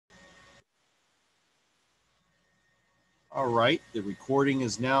All right, the recording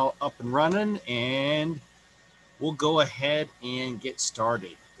is now up and running, and we'll go ahead and get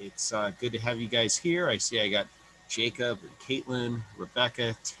started. It's good to have you guys here. I see I got Jacob and Caitlin,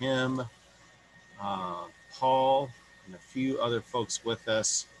 Rebecca, Tim, uh, Paul, and a few other folks with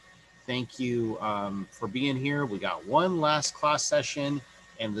us. Thank you for being here. We got one last class session,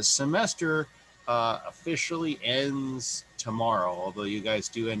 and the semester officially ends tomorrow. Although you guys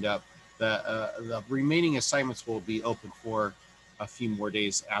do end up, the remaining assignments will be open for a few more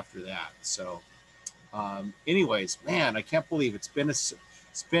days after that. So, anyways, man, I can't believe it's been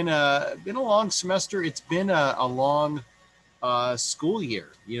a long semester. It's been a long school year.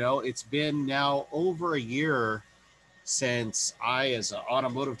 It's been now over a year since I, as an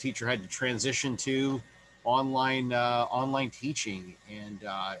automotive teacher, had to transition to online teaching, and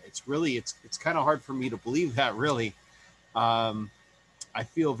it's kind of hard for me to believe that. Really, um, I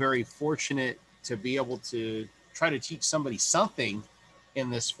feel very fortunate to be able to try to teach somebody something in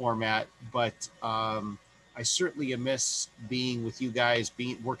this format, but I certainly miss being with you guys,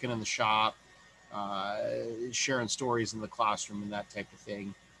 being working in the shop, uh, sharing stories in the classroom and that type of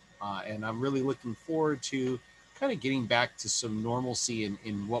thing. And I'm really looking forward to kind of getting back to some normalcy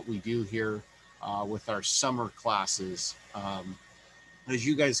in what we do here with our summer classes. As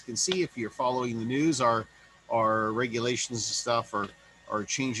you guys can see, if you're following the news, our regulations and stuff are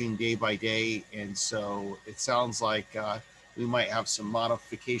changing day by day, and so it sounds like we might have some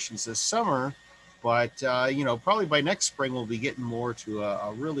modifications this summer, but probably by next spring we'll be getting more to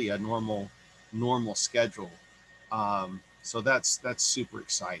a really a normal schedule. So that's super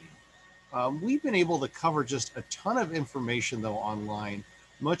exciting. We've been able to cover just a ton of information though online,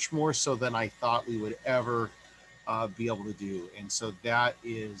 much more so than I thought we would ever be able to do, and so that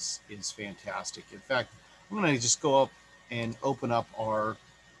is fantastic. In fact, I'm going to just go up and open up our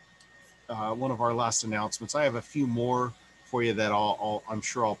one of our last announcements. I have a few more for you that I'm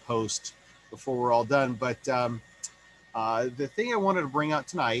sure I'll post before we're all done. But the thing I wanted to bring out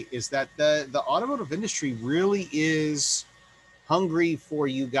tonight is that the automotive industry really is hungry for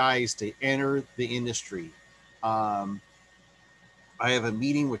you guys to enter the industry. Um, I have a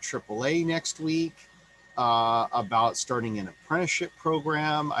meeting with AAA next week about starting an apprenticeship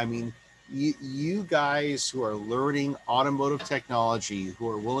program. I mean, you guys who are learning automotive technology, who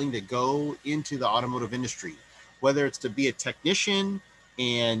are willing to go into the automotive industry, whether it's to be a technician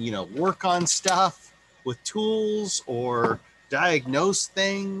and work on stuff with tools or diagnose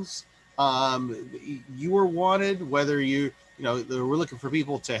things, you are wanted. Whether we're looking for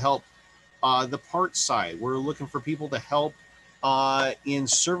people to help the parts side. We're looking for people to help in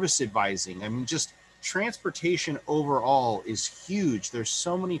service advising. I mean, just transportation overall is huge. There's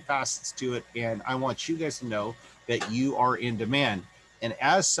so many facets to it, and I want you guys to know that you are in demand. And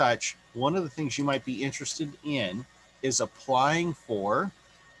as such, one of the things you might be interested in is applying for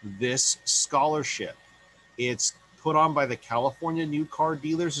this scholarship. It's put on by the California New Car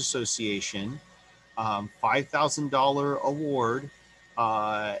Dealers Association, $5,000 award,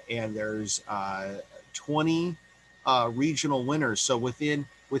 and there's 20 regional winners. So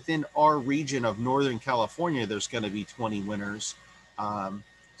within our region of Northern California, there's going to be 20 winners.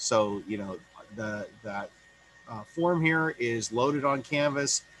 So the that form here is loaded on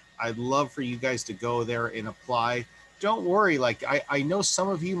Canvas. I'd love for you guys to go there and apply. Don't worry. Like I know some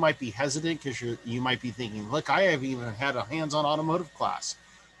of you might be hesitant because you might be thinking, look, I haven't even had a hands-on automotive class.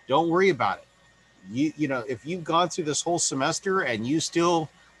 Don't worry about it. If you've gone through this whole semester and you still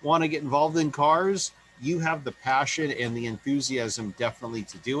want to get involved in cars, you have the passion and the enthusiasm definitely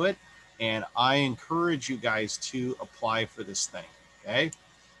to do it. And I encourage you guys to apply for this thing. Okay.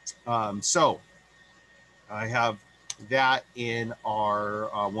 So I have that in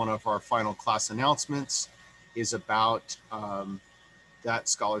our one of our final class announcements is about that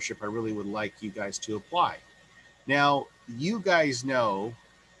scholarship. I really would like you guys to apply. Now, you guys know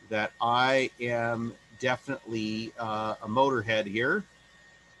that I am definitely a motorhead here.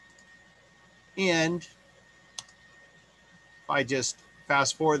 And if I just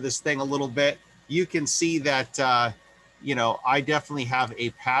fast forward this thing a little bit, you can see that, I definitely have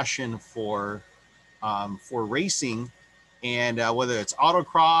a passion for racing, and whether it's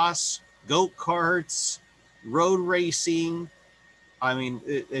autocross, go-karts, road racing. I mean,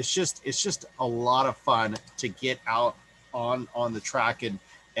 it's just a lot of fun to get out on the track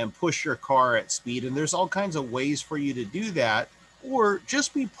and push your car at speed. And there's all kinds of ways for you to do that, or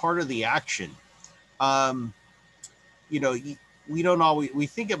just be part of the action. Um, you know, we don't always we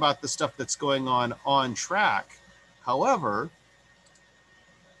think about the stuff that's going on track. However,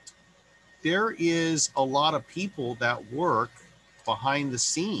 there is a lot of people that work behind the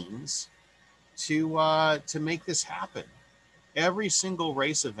scenes to make this happen. every single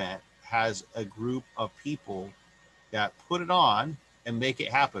race event has a group of people that put it on and make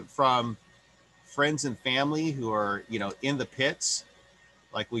it happen, from friends and family who are, you know, in the pits,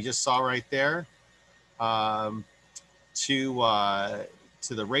 like we just saw right there, um, to uh,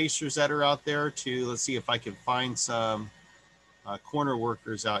 to the racers that are out there. To, let's see if I can find some corner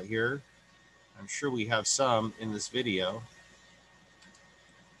workers out here. I'm sure we have some in this video.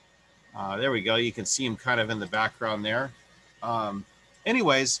 There we go. You can see them kind of in the background there. Um,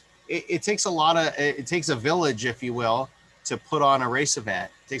 anyways, it takes a lot of, it takes a village, if you will, to put on a race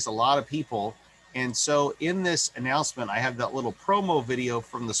event. It takes a lot of people. And so in this announcement, I have that little promo video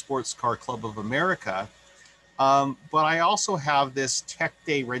from the Sports Car Club of America. But I also have this Tech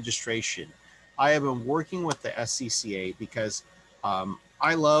Day registration. I have been working with the SCCA because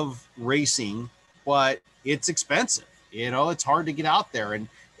I love racing, but it's expensive. You know, it's hard to get out there, and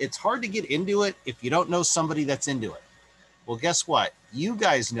it's hard to get into it if you don't know somebody that's into it. Well, guess what? You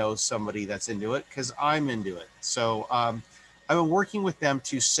guys know somebody that's into it because I'm into it. So I've been working with them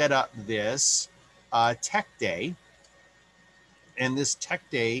to set up this Tech Day. And this Tech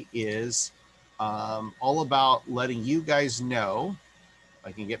Day is all about letting you guys know,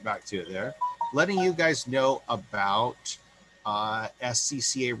 I can get back to it there, letting you guys know about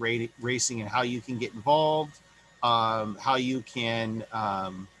SCCA racing and how you can get involved, how you can,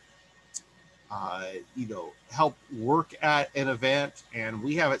 you know, help work at an event. And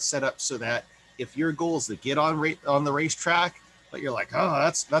we have it set up so that if your goal is to get on the racetrack, but you're like,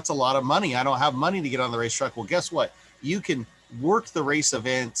 oh, that's a lot of money, I don't have money to get on the racetrack. Well, guess what? You can work the race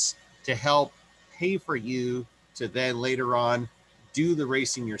events to help pay for you to then later on do the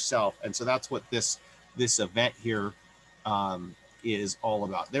racing yourself. And so that's what this event here is all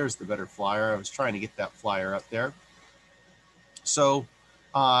about. There's the better flyer. I was trying to get that flyer up there. So,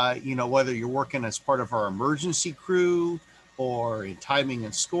 you know, whether you're working as part of our emergency crew or in timing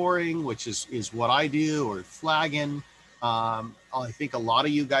and scoring, which is what I do, or flagging, I think a lot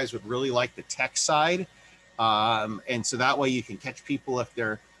of you guys would really like the tech side. And so that way you can catch people if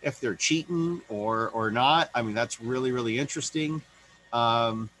they're cheating or not. I mean, that's really, really interesting.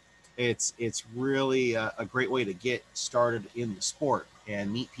 It's really a great way to get started in the sport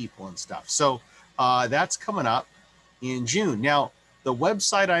and meet people and stuff. So that's coming up in June. Now, the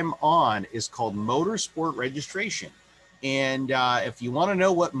website I'm on is called Motorsport Registration. And if you want to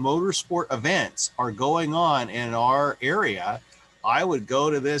know what motorsport events are going on in our area, I would go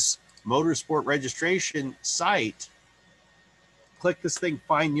to this Motorsport Registration site, click this thing,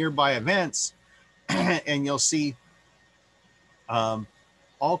 find nearby events, and you'll see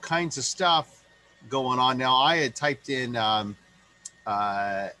all kinds of stuff going on. Now, I had typed in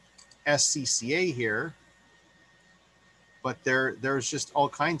SCCA here, but there's just all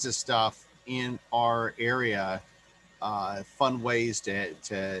kinds of stuff in our area, fun ways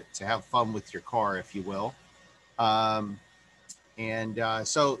to have fun with your car, if you will. So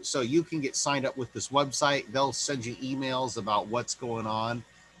you can get signed up with this website. They'll send you emails about what's going on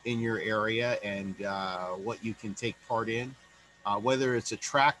in your area and what you can take part in. Whether it's a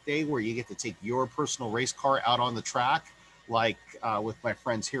track day where you get to take your personal race car out on the track, like with my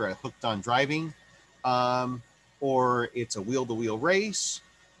friends here at Hooked on Driving, or it's a wheel-to-wheel race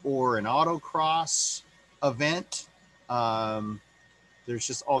or an autocross event. There's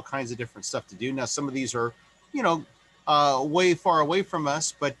just all kinds of different stuff to do. Now, some of these are, you know, way far away from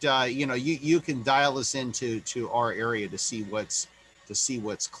us, but you know, you can dial us into our area to see what's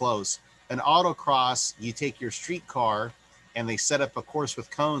close. An autocross, you take your street car and they set up a course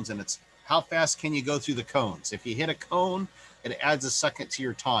with cones, and it's how fast can you go through the cones. If you hit a cone, it adds a second to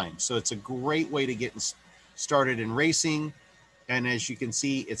your time. So it's a great way to get started in racing. And as you can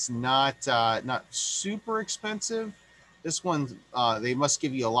see, it's not super expensive. This one, they must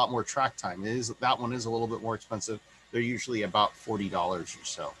give you a lot more track time. That one is a little bit more expensive. They're usually about $40 or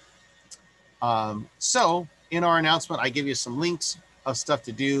so. So in our announcement, I give you some links of stuff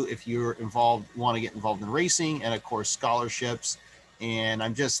to do if you're want to get involved in racing, and of course scholarships. And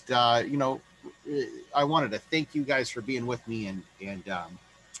I'm just, you know, I wanted to thank you guys for being with me and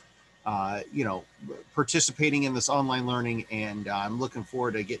you know, participating in this online learning. And I'm looking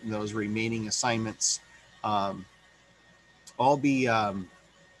forward to getting those remaining assignments. I'll be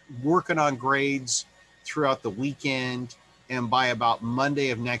working on grades throughout the weekend, and by about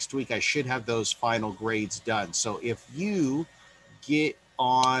Monday of next week, I should have those final grades done. So if you get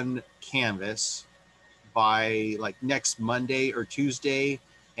on Canvas by like next Monday or Tuesday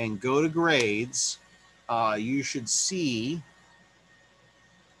and go to grades, you should see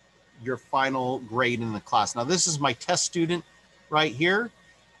your final grade in the class. Now, this is my test student right here,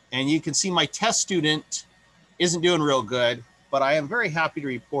 and you can see my test student isn't doing real good. but I am very happy to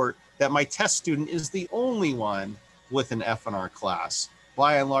report that my test student is the only one with an F in our class.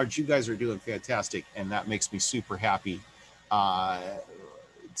 By and large, you guys are doing fantastic, and that makes me super happy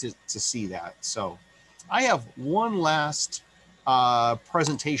to see that. So I have one last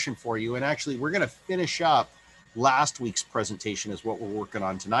presentation for you, and actually we're going to finish up last week's presentation is what we're working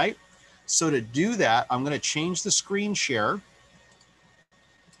on tonight. So to do that, I'm going to change the screen share,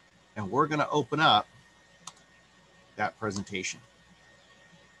 and we're going to open up that presentation.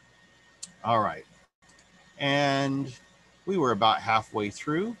 All right. And we were about halfway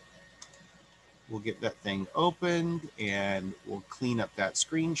through. We'll get that thing opened and we'll clean up that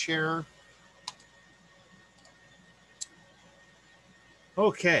screen share.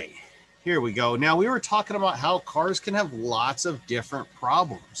 Okay, here we go. Now we were talking about how cars can have lots of different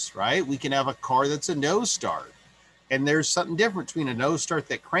problems, right? We can have a car that's a nose start, and there's something different between a nose start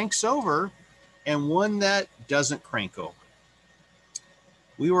that cranks over and one that doesn't crank over.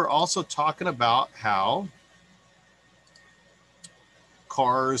 We were also talking about how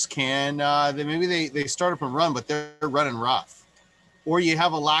cars can, maybe they start up and run, but they're running rough. Or you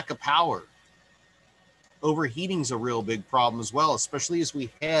have a lack of power. Overheating is a real big problem as well, especially as we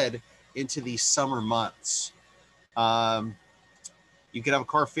head into these summer months. You could have a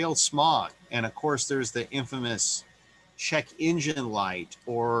car fail smog. And of course, there's the infamous check engine light,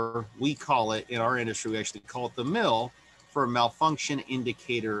 or we call it, in our industry, we actually call it the MIL, for a malfunction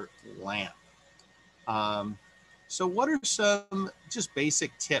indicator lamp. So what are some just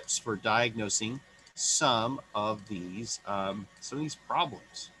basic tips for diagnosing some of these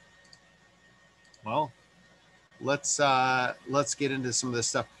problems? Well, let's get into some of this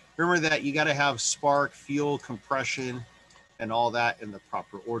stuff. Remember that you got to have spark, fuel, compression, and all that in the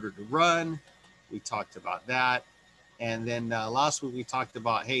proper order to run. We talked about that. And then last week we talked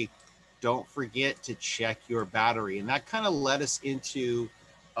about, hey, don't forget to check your battery. And that kind of led us into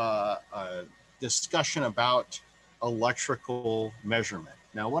a discussion about electrical measurement.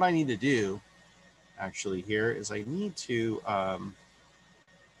 Now, what I need to do actually here is I need to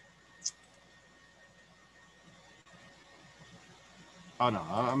oh no,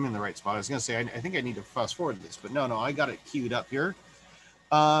 I'm in the right spot. I was gonna say, I think I need to fast forward this, but no, I got it queued up here.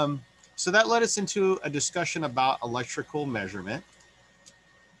 So that led us into a discussion about electrical measurement.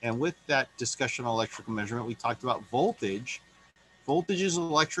 And with that discussion on electrical measurement, we talked about voltage. Voltage is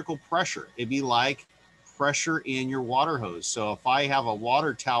electrical pressure. It'd be like pressure in your water hose. So if I have a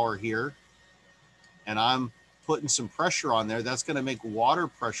water tower here and I'm putting some pressure on there, that's gonna make water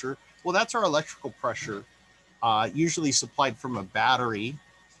pressure. Well, that's our electrical pressure, usually supplied from a battery.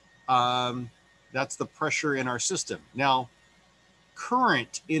 That's the pressure in our system. Now,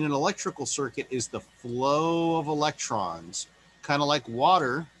 current in an electrical circuit is the flow of electrons, kind of like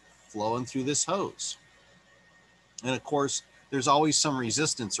water flowing through this hose. And of course, there's always some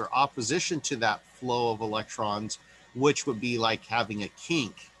resistance or opposition to that flow of electrons, which would be like having a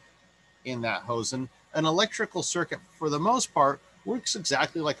kink in that hose. And an electrical circuit, for the most part, works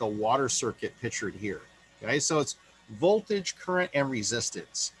exactly like a water circuit pictured here. Okay, so it's voltage, current, and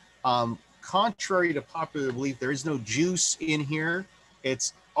resistance. Contrary to popular belief, there is no juice in here.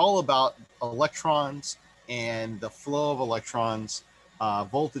 It's all about electrons and the flow of electrons,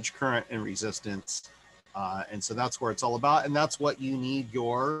 voltage, current, and resistance. And so that's where it's all about. And that's what you need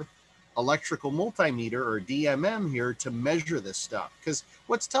your electrical multimeter, or DMM, here to measure this stuff. Because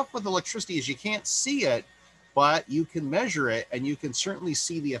what's tough with electricity is you can't see it, but you can measure it, and you can certainly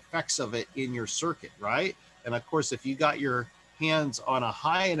see the effects of it in your circuit, right? And of course, if you got your hands on a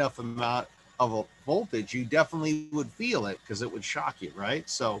high enough amount of a voltage, you definitely would feel it because it would shock you, right?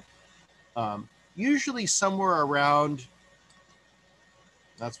 So usually somewhere around,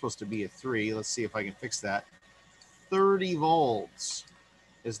 that's supposed to be a 3. Let's see if I can fix that. 30 volts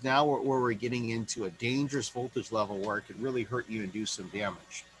is now where we're getting into a dangerous voltage level where it could really hurt you and do some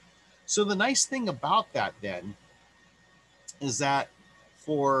damage. So the nice thing about that then is that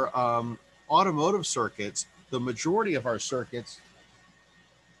for automotive circuits, the majority of our circuits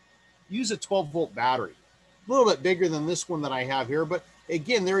use a 12-volt battery. A little bit bigger than this one that I have here, but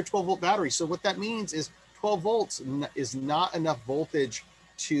again, they're a 12-volt battery. So what that means is 12 volts is not enough voltage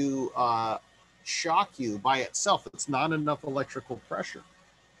to shock you by itself. It's not enough electrical pressure.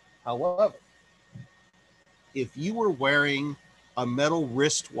 However, if you were wearing a metal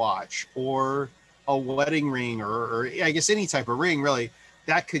wristwatch or a wedding ring, or I guess any type of ring really,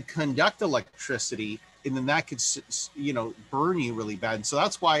 that could conduct electricity, and then that could, burn you really bad. And so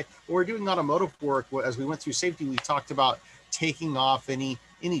that's why when we're doing automotive work, as we went through safety, we talked about taking off any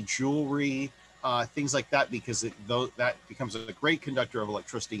jewelry, things like that, because that becomes a great conductor of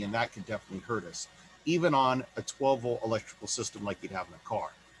electricity, and that could definitely hurt us. even on a 12-volt electrical system like you'd have in a car.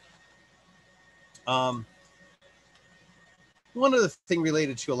 One other thing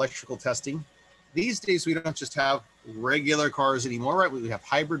related to electrical testing, these days we don't just have regular cars anymore, right? We have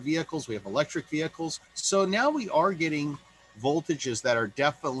hybrid vehicles, we have electric vehicles. So now we are getting voltages that are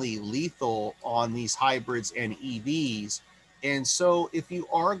definitely lethal on these hybrids and EVs. And so if you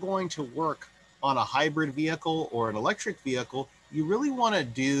are going to work on a hybrid vehicle or an electric vehicle, you really want to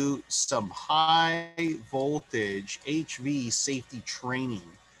do some high voltage HV safety training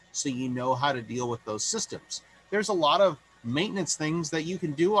so you know how to deal with those systems. There's a lot of maintenance things that you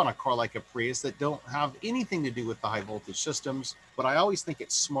can do on a car like a Prius that don't have anything to do with the high voltage systems, but I always think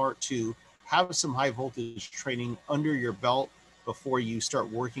it's smart to have some high voltage training under your belt before you start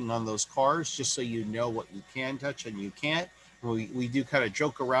working on those cars, just so you know what you can touch and you can't. We do kind of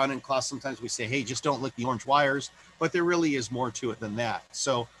joke around in class. Sometimes we say, hey, just don't lick the orange wires, but there really is more to it than that.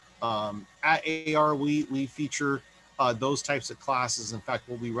 So at AR, we feature those types of classes. In fact,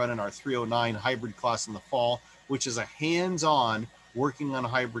 we'll be running our 309 hybrid class in the fall, which is a hands-on working on a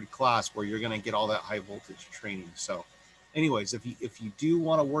hybrid class where you're going to get all that high voltage training. So anyways, if you do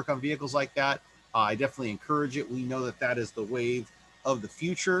want to work on vehicles like that, I definitely encourage it. We know that that is the wave of the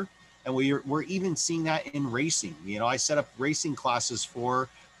future, and we're even seeing that in racing. You know, I set up racing classes for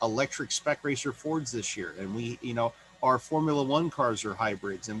electric spec racer Fords this year, and we, you know, our Formula One cars are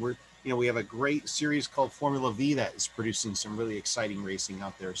hybrids, and we're, you know, we have a great series called Formula V that is producing some really exciting racing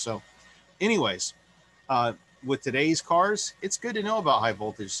out there. So anyways, with today's cars, it's good to know about high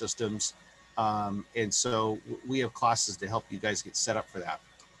voltage systems. And so we have classes to help you guys get set up for that.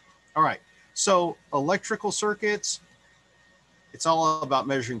 All right. So electrical circuits, it's all about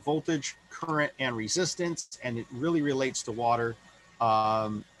measuring voltage, current, and resistance, and it really relates to water.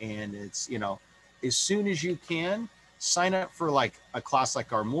 And it's, you know, as soon as you can, sign up for like a class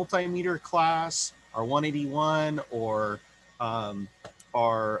like our multimeter class, our 181, or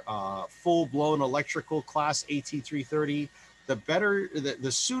our full-blown electrical class, AT330. The better,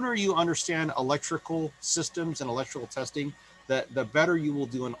 the sooner you understand electrical systems and electrical testing, the better you will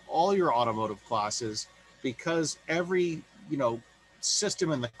do in all your automotive classes, because every, you know,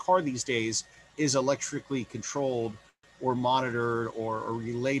 system in the car these days is electrically controlled or monitored or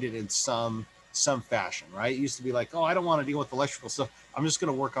related in some fashion, right? It used to be like, oh, I don't want to deal with electrical stuff, I'm just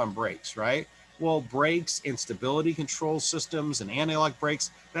going to work on brakes, right? Well, brakes and stability control systems and anti-lock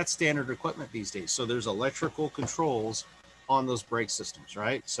brakes, that's standard equipment these days. So there's electrical controls on those brake systems,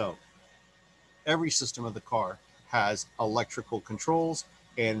 right? So every system of the car has electrical controls,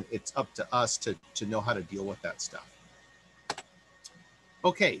 and it's up to us to know how to deal with that stuff.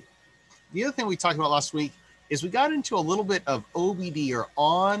 Okay, the other thing we talked about last week is we got into a little bit of OBD, or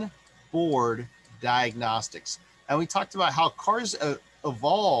on-board diagnostics. And we talked about how cars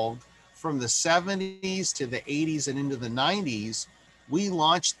evolved from the 70s to the 80s and into the 90s. We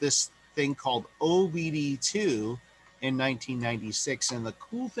launched this thing called OBD2 in 1996. And the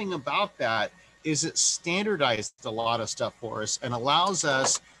cool thing about that is it standardized a lot of stuff for us and allows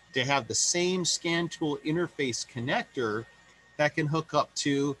us to have the same scan tool interface connector that can hook up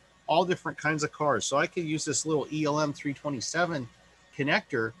to all different kinds of cars. So I can use this little ELM 327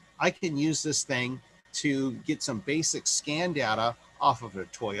 connector. I can use this thing to get some basic scan data off of a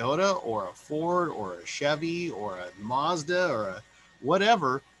Toyota or a Ford or a Chevy or a Mazda or a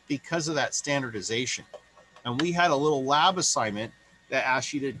whatever, because of that standardization. And we had a little lab assignment that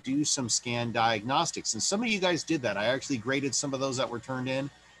asked you to do some scan diagnostics. And some of you guys did that. I actually graded some of those that were turned in.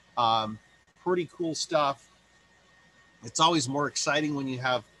 Pretty cool stuff. It's always more exciting when you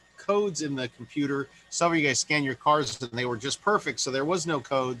have codes in the computer. Some of you guys scan your cars and they were just perfect, so there was no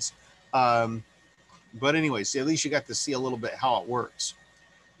codes. But anyways, at least you got to see a little bit how it works.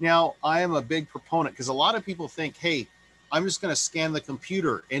 Now, I am a big proponent, because a lot of people think, hey, I'm just going to scan the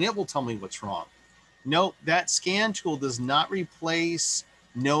computer and it will tell me what's wrong. No, that scan tool does not replace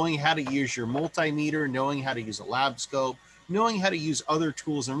knowing how to use your multimeter, knowing how to use a lab scope, knowing how to use other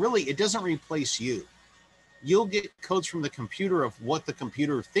tools. And really, it doesn't replace you. You'll get codes from the computer of what the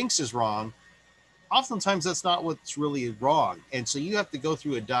computer thinks is wrong. Oftentimes, that's not what's really wrong. And so you have to go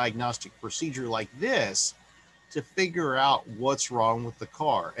through a diagnostic procedure like this to figure out what's wrong with the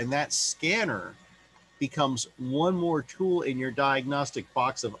car. And that scanner becomes one more tool in your diagnostic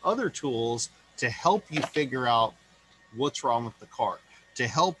box of other tools to help you figure out what's wrong with the car, to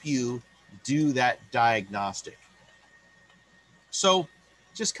help you do that diagnostic. So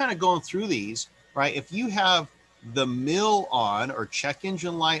just kind of going through these, right? If you have the MIL on, or check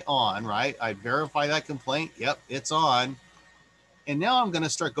engine light on, right? I verify that complaint. Yep, it's on. And now I'm going to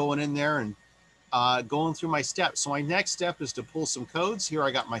start going in there and going through my steps. So my next step is to pull some codes. Here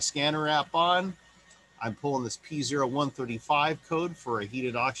I got my scanner app on. I'm pulling this P0135 code for a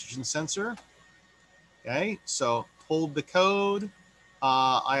heated oxygen sensor. Okay, so pulled the code.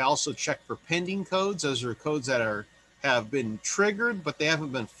 I also check for pending codes. Those are codes that have been triggered, but they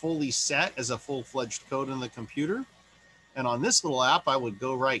haven't been fully set as a full-fledged code in the computer. And on this little app, I would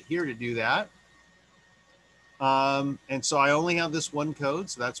go right here to do that. And so I only have this one code,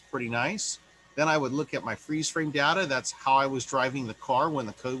 so that's pretty nice. Then I would look at my freeze frame data. That's how I was driving the car when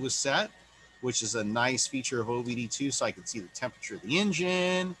the code was set, which is a nice feature of OBD2, so I can see the temperature of the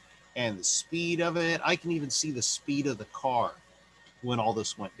engine and the speed of it. I can even see the speed of the car when all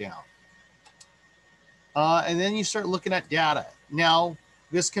this went down. And then you start looking at data. Now,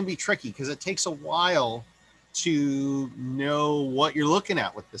 this can be tricky because it takes a while to know what you're looking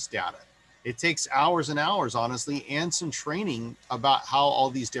at with this data. It takes hours and hours, honestly, and some training about how all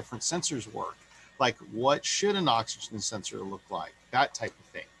these different sensors work. Like, what should an oxygen sensor look like? That type of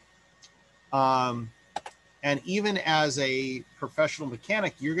thing. And even as a professional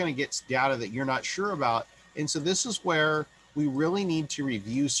mechanic, you're going to get data that you're not sure about. And so this is where we really need to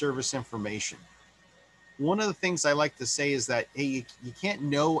review service information. One of the things I like to say is that, hey, you can't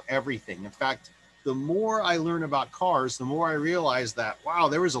know everything. In fact, the more I learn about cars, the more I realize that, wow,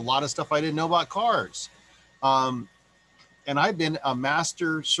 there was a lot of stuff I didn't know about cars. And I've been a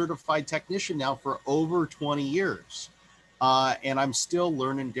master certified technician now for over 20 years. And I'm still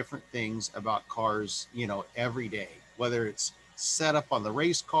learning different things about cars, every day, whether it's set up on the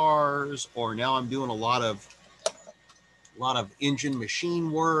race cars, or now I'm doing a lot of engine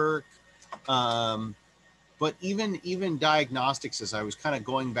machine work. But even diagnostics, as I was kind of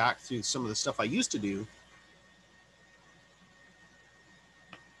going back through some of the stuff I used to do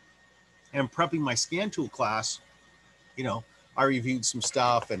and prepping my scan tool class, I reviewed some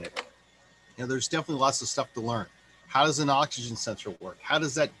stuff, and there's definitely lots of stuff to learn. How does an oxygen sensor work? How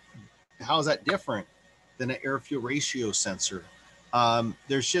is that different than an air fuel ratio sensor?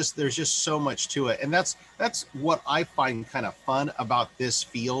 There's just so much to it, and that's what I find kind of fun about this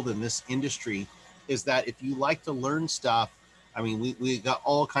field and this industry, is that if you like to learn stuff, I mean, we got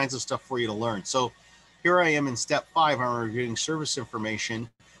all kinds of stuff for you to learn. So here I am in step 5. I'm reviewing service information.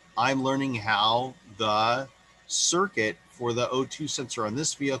 I'm learning how the circuit for the O2 sensor on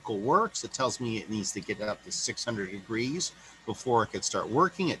this vehicle works. It tells me it needs to get up to 600 degrees before it could start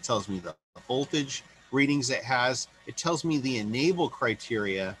working. It tells me the voltage readings it has. It tells me the enable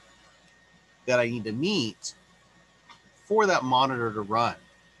criteria that I need to meet for that monitor to run.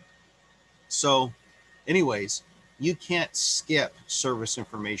 So anyways, you can't skip service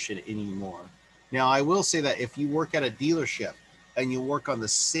information anymore. Now, I will say that if you work at a dealership and you work on the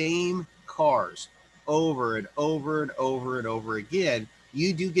same cars over and over and over and over again,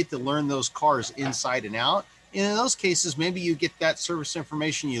 you do get to learn those cars inside and out. And in those cases, maybe you get that service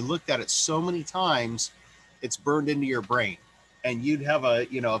information, you looked at it so many times, it's burned into your brain. And you'd have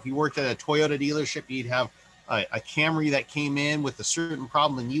if you worked at a Toyota dealership, you'd have a Camry that came in with a certain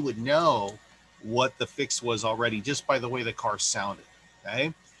problem, and you would know what the fix was already just by the way the car sounded.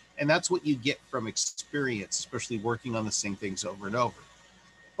 Okay. And that's what you get from experience, especially working on the same things over and over.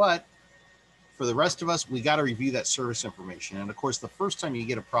 But for the rest of us, we got to review that service information. And of course, the first time you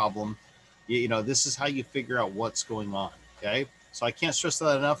get a problem, this is how you figure out what's going on. Okay. So I can't stress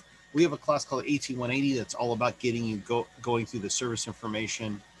that enough. We have a class called AT180 that's all about getting you going through the service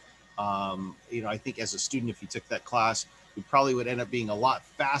information. I think as a student, if you took that class, you probably would end up being a lot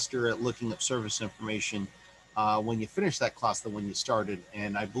faster at looking up service information when you finish that class than when you started.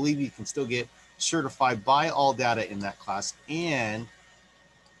 And I believe you can still get certified by All Data in that class and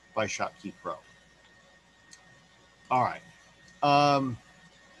by ShopKey Pro. All right.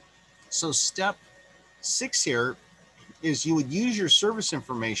 So step 6 here is you would use your service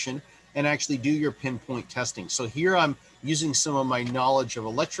information and actually do your pinpoint testing. So here I'm using some of my knowledge of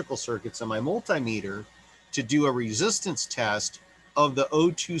electrical circuits and my multimeter to do a resistance test of the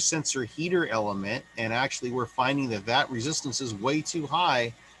O2 sensor heater element. And actually we're finding that resistance is way too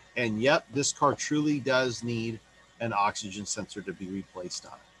high. And yep, this car truly does need an oxygen sensor to be replaced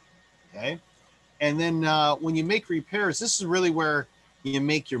on it. Okay. And then when you make repairs, this is really where you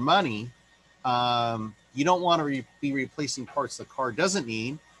make your money. You don't want to be replacing parts the car doesn't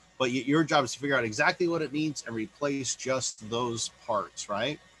need, but your job is to figure out exactly what it needs and replace just those parts,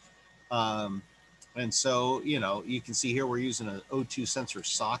 right? And so, you can see here we're using an O2 sensor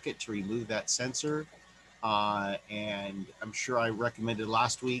socket to remove that sensor. And I'm sure I recommended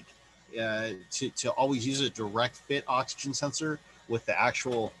last week to always use a direct fit oxygen sensor with the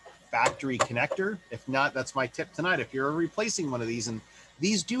actual factory connector. If not, that's my tip tonight. If you're replacing one of these, and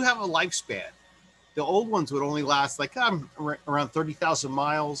these do have a lifespan. The old ones would only last like around 30,000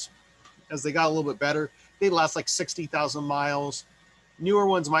 miles. as they got a little bit better, they last like 60,000 miles. Newer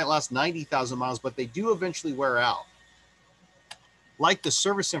ones might last 90,000 miles, but they do eventually wear out. Like the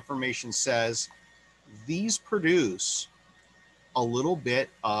service information says, these produce a little bit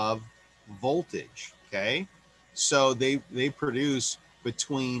of voltage, okay? So they produce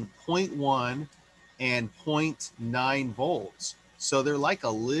between 0.1 and 0.9 volts. So they're like a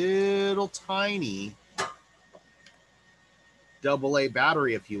little tiny AA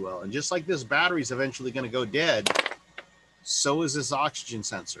battery, if you will. And just like this battery is eventually going to go dead, so is this oxygen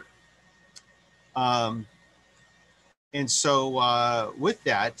sensor. And so with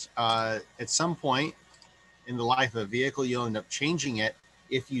that, at some point in the life of a vehicle, you'll end up changing it.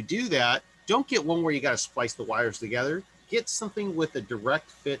 If you do that, don't get one where you got to splice the wires together. Get something with a direct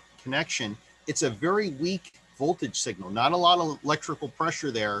fit connection. It's a very weak voltage signal, not a lot of electrical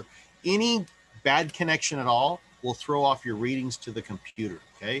pressure there. Any bad connection at all will throw off your readings to the computer,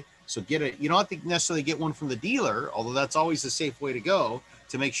 okay? So get it. You don't have to necessarily get one from the dealer, although that's always a safe way to go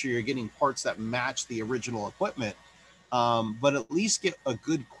to make sure you're getting parts that match the original equipment. But at least get a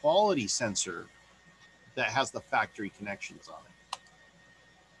good quality sensor that has the factory connections on it.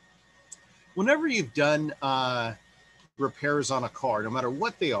 Whenever you've done repairs on a car, no matter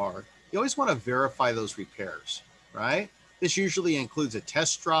what they are, you always want to verify those repairs, right? This usually includes a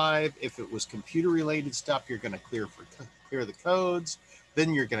test drive. If it was computer related stuff, you're going to clear the codes.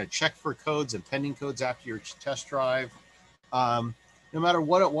 Then you're going to check for codes and pending codes after your test drive. No matter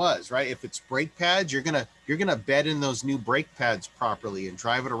what it was, right? If it's brake pads, you're gonna bed in those new brake pads properly and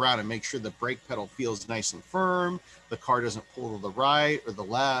drive it around and make sure the brake pedal feels nice and firm. The car doesn't pull to the right or the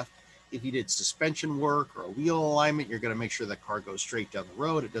left. If you did suspension work or a wheel alignment, you're gonna make sure the car goes straight down the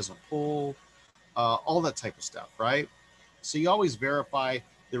road. It doesn't pull, all that type of stuff, right? So you always verify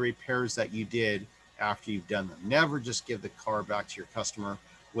the repairs that you did after you've done them. Never just give the car back to your customer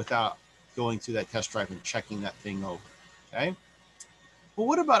without going through that test drive and checking that thing over, okay? But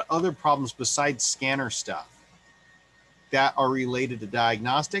what about other problems besides scanner stuff that are related to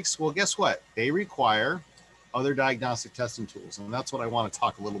diagnostics? Well, guess what? They require other diagnostic testing tools, and that's what I want to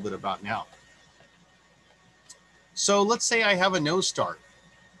talk a little bit about now. So let's say I have a no start,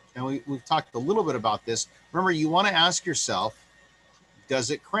 and we've talked a little bit about this. Remember, you want to ask yourself, does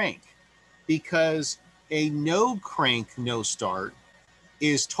it crank? Because a no crank no start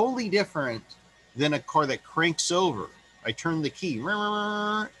is totally different than a car that cranks over. I turn the key.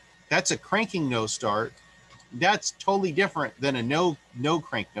 That's a cranking no start. That's totally different than a no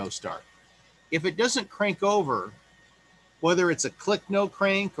crank no start. If it doesn't crank over, whether it's a click no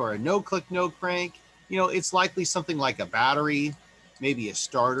crank or a no click no crank, you know, it's likely something like a battery, maybe a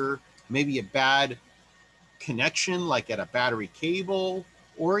starter, maybe a bad connection like at a battery cable,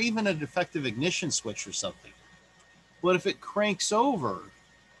 or even a defective ignition switch or something. But if it cranks over,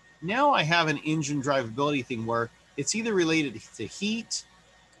 now I have an engine drivability thing where it's either related to heat,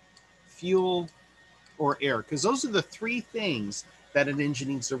 fuel, or air, because those are the three things that an engine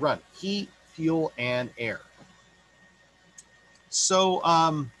needs to run: heat, fuel, and air.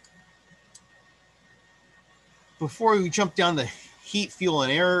 So before we jump down the heat, fuel,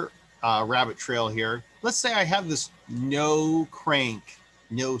 and air rabbit trail here, let's say I have this no crank,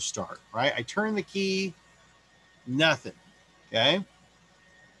 no start, right? I turn the key, nothing, okay?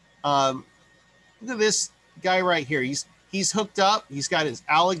 Look at this guy right here. He's hooked up. He's got his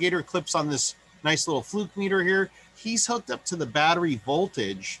alligator clips on this nice little fluke meter here. He's hooked up to the battery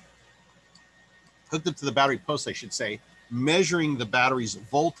voltage, hooked up to the battery post, I should say, measuring the battery's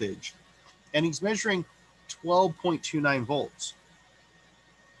voltage. And he's measuring 12.29 volts.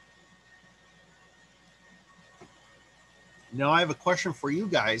 Now I have a question for you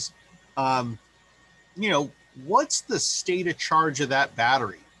guys. You know, what's the state of charge of that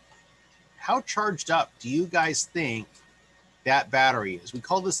battery? How charged up do you guys think that battery is? We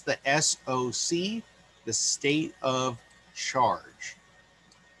call this the SOC, the state of charge.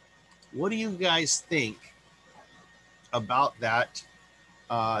 What do you guys think about that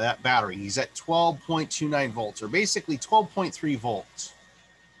that battery? He's at 12.29 volts, or basically 12.3 volts.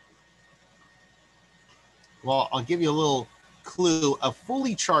 Well, I'll give you a little clue. A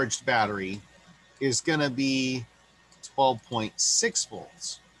fully charged battery is going to be 12.6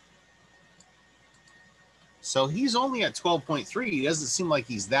 volts. So he's only at 12.3. He doesn't seem like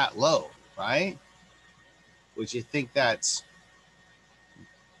he's that low, right? Would you think that's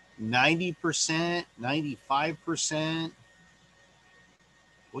 90%, 95%?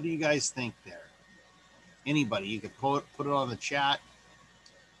 What do you guys think there? Anybody, you could put it on the chat.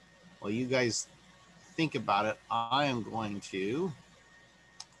 While you guys think about it, I am going to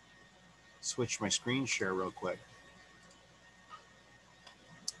switch my screen share real quick.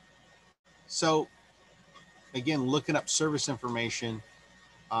 So again, looking up service information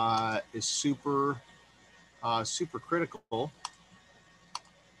is super critical.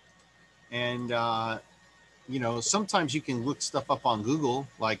 And you know, sometimes you can look stuff up on Google,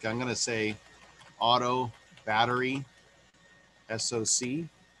 like I'm going to say auto battery SOC.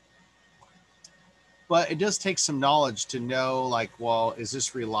 But it does take some knowledge to know, like, well, is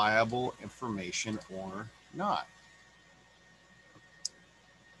this reliable information or not?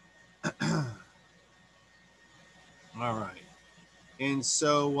 All right. And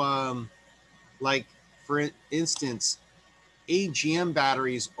so, like, for instance, AGM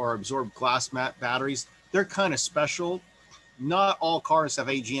batteries or absorbed glass mat batteries, they're kind of special. Not all cars have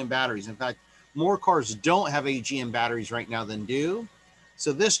AGM batteries. In fact, more cars don't have AGM batteries right now than do.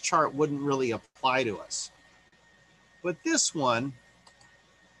 So this chart wouldn't really apply to us. But this one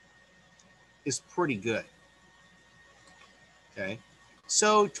is pretty good. Okay.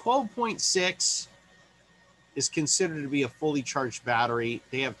 So 12.6 is considered to be a fully charged battery.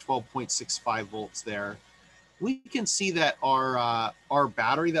 They have 12.65 volts there. We can see that our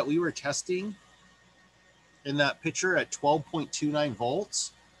battery that we were testing in that picture at 12.29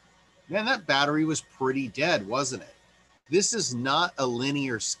 volts, man, that battery was pretty dead, wasn't it? This is not a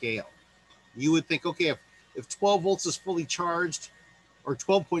linear scale. You would think, okay, if 12 volts is fully charged, or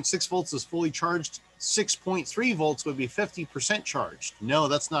 12.6 volts is fully charged, 6.3 volts would be 50% charged. No,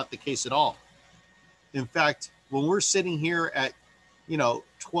 that's not the case at all. In fact, when we're sitting here at, you know,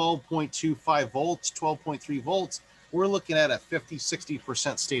 12.25 volts, 12.3 volts, we're looking at a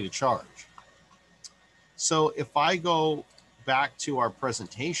 50-60% state of charge. So if I go back to our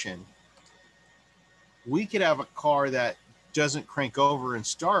presentation, we could have a car that doesn't crank over and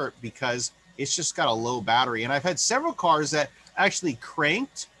start because it's just got a low battery. And I've had several cars that actually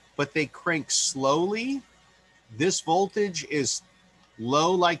cranked, but they crank slowly. This voltage is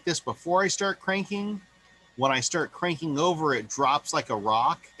low like this before I start cranking. When I start cranking over, it drops like a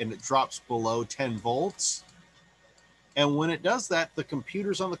rock and it drops below 10 volts. And when it does that, the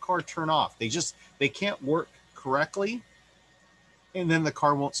computers on the car turn off. They can't work correctly. And then the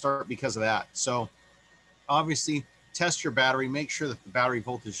car won't start because of that. So obviously test your battery, make sure that the battery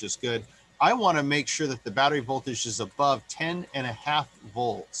voltage is good. I want to make sure that the battery voltage is above 10.5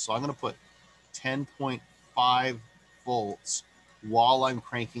 volts. So I'm going to put 10.5 volts while I'm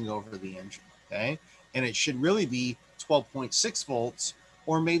cranking over the engine, okay? And it should really be 12.6 volts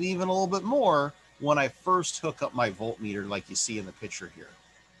or maybe even a little bit more when I first hook up my voltmeter like you see in the picture here.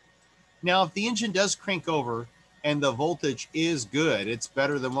 Now, if the engine does crank over and the voltage is good, it's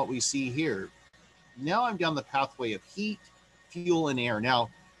better than what we see here. Now I'm down the pathway of heat, fuel, and air. Now,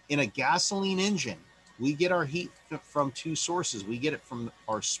 in a gasoline engine, we get our heat from two sources. We get it from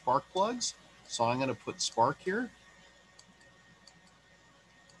our spark plugs. So I'm going to put spark here.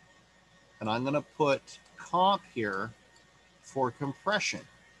 And I'm going to put comp here for compression.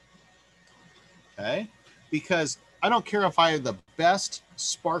 Okay? Because I don't care if I have the best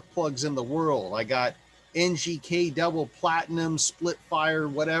spark plugs in the world. I got NGK double platinum, split fire,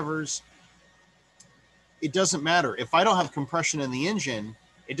 whatever's. It doesn't matter. If I don't have compression in the engine,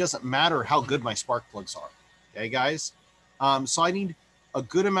 it doesn't matter how good my spark plugs are. Okay, guys? So I need a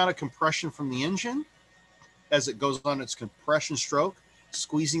good amount of compression from the engine as it goes on its compression stroke,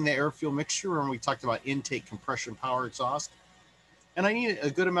 squeezing the air-fuel mixture when we talked about intake, compression, power, exhaust. And I need a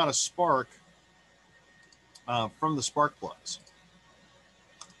good amount of spark from the spark plugs.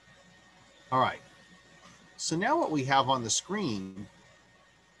 All right. So now what we have on the screen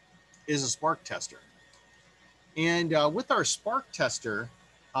is a spark tester. And with our spark tester,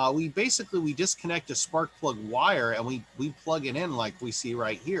 we disconnect a spark plug wire and we plug it in like we see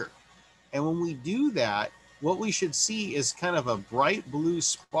right here. And when we do that, what we should see is kind of a bright blue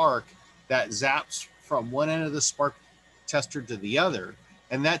spark that zaps from one end of the spark tester to the other.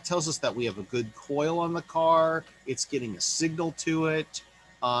 And that tells us that we have a good coil on the car. It's getting a signal to it.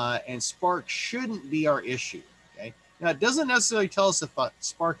 And spark shouldn't be our issue. Okay. Now, it doesn't necessarily tell us if a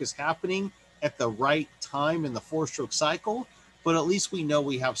spark is happening at the right time in the four-stroke cycle, but at least we know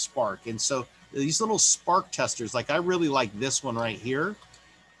we have spark. And so these little spark testers, like I really like this one right here.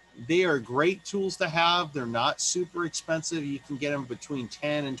 They are great tools to have. They're not super expensive. You can get them between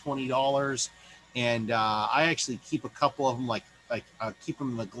 $10 and $20. And I actually keep a couple of them, like I keep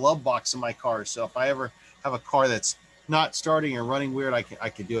them in the glove box in my car. So if I ever have a car that's not starting or running weird, I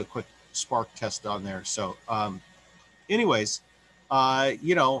could do a quick spark test on there. So anyways,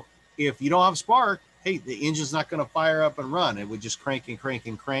 you know, if you don't have spark, hey, the engine's not going to fire up and run. It would just crank and crank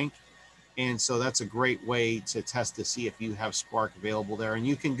and crank. And so that's a great way to test to see if you have spark available there. And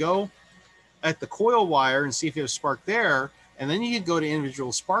you can go at the coil wire and see if you have spark there. And then you can go to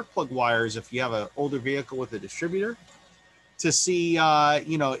individual spark plug wires if you have an older vehicle with a distributor to see,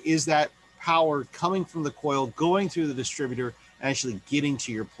 is that power coming from the coil, going through the distributor, actually getting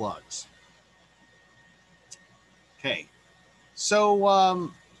to your plugs. Okay,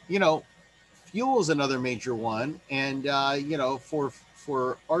 so, fuel is another major one. And,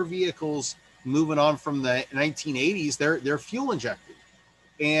 for our vehicles moving on from the 1980s, they're fuel injected.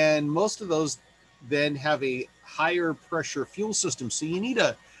 And most of those then have a higher pressure fuel system. So you need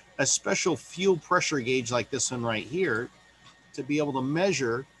a special fuel pressure gauge like this one right here to be able to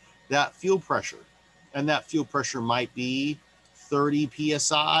measure that fuel pressure. And that fuel pressure might be 30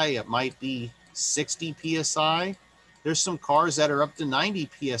 PSI, it might be 60 PSI. There's some cars that are up to 90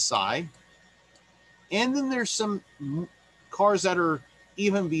 PSI. And then there's some cars that are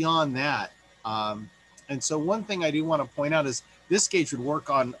even beyond that. And so one thing I do want to point out is this gauge would work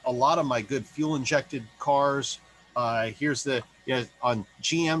on a lot of my good fuel injected cars. Here's on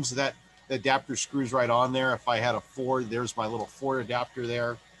GMs, that adapter screws right on there. If I had a Ford, there's my little Ford adapter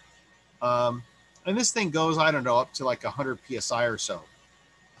there. And this thing goes, I don't know, up to like 100 PSI or so.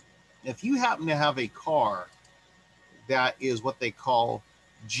 If you happen to have a car that is what they call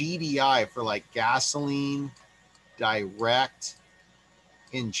GDI, for like gasoline direct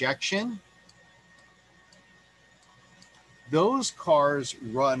injection, those cars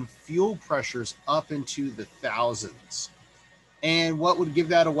run fuel pressures up into the thousands. And what would give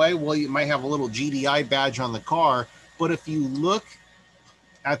that away? Well, you might have a little GDI badge on the car, but if you look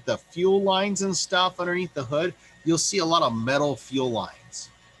at the fuel lines and stuff underneath the hood, you'll see a lot of metal fuel lines.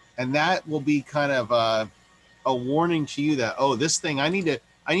 And that will be kind of a warning to you that, oh, this thing, I need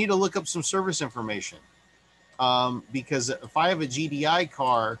to look up some service information. Because if I have a GDI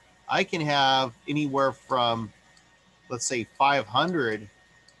car, I can have anywhere from, let's say, 500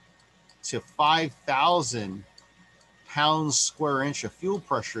 to 5,000 pounds square inch of fuel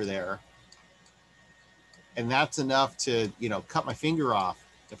pressure there. And that's enough to, cut my finger off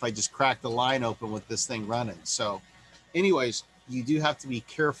if I just crack the line open with this thing running. So anyways, you do have to be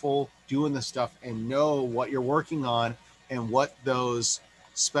careful doing this stuff and know what you're working on and what those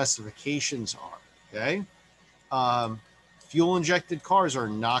specifications are, okay? Fuel injected cars are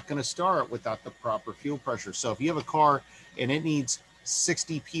not going to start without the proper fuel pressure. So if you have a car and it needs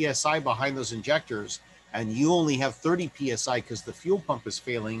 60 PSI behind those injectors and you only have 30 PSI because the fuel pump is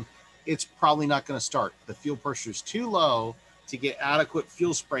failing, it's probably not going to start. The fuel pressure is too low to get adequate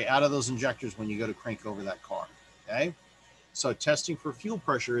fuel spray out of those injectors when you go to crank over that car, okay? So testing for fuel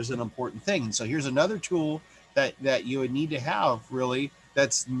pressure is an important thing. And so here's another tool that you would need to have, really,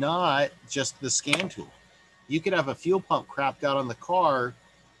 that's not just the scan tool. You could have a fuel pump crapped out on the car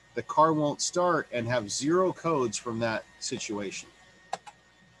won't start, and have zero codes from that situation.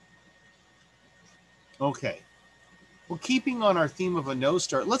 Okay. Well, keeping on our theme of a no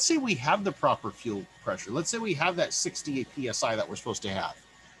start, let's say we have the proper fuel pressure. Let's say we have that 68 PSI that we're supposed to have.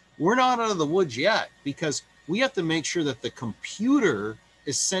 We're not out of the woods yet, because we have to make sure that the computer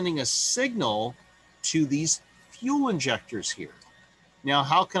is sending a signal to these fuel injectors here. Now,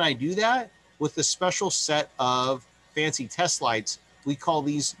 how can I do that? With a special set of fancy test lights. We call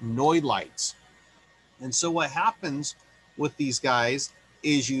these Noid lights. And so what happens with these guys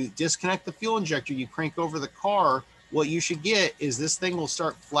is you disconnect the fuel injector, you crank over the car. What you should get is this thing will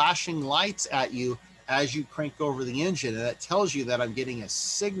start flashing lights at you as you crank over the engine. And that tells you that I'm getting a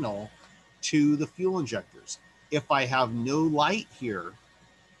signal to the fuel injectors. If I have no light here,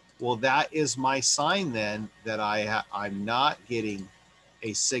 well, that is my sign then that I'm not getting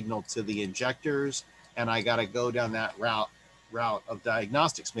a signal to the injectors, and I got to go down that route of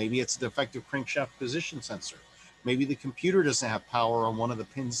diagnostics. Maybe it's a defective crankshaft position sensor. Maybe the computer doesn't have power on one of the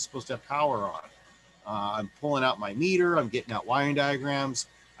pins it's supposed to have power on. I'm pulling out my meter, I'm getting out wiring diagrams.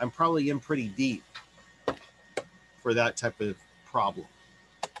 I'm probably in pretty deep for that type of problem.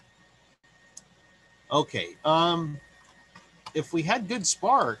 Okay, if we had good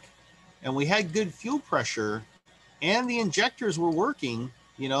spark and we had good fuel pressure and the injectors were working,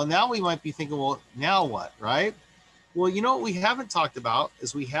 now we might be thinking, well, now what, right? Well, what we haven't talked about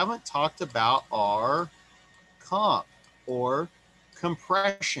is we haven't talked about our comp or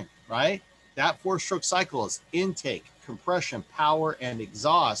compression, right? That 4-stroke cycle is intake, compression, power, and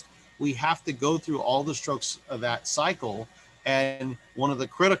exhaust. We have to go through all the strokes of that cycle. And one of the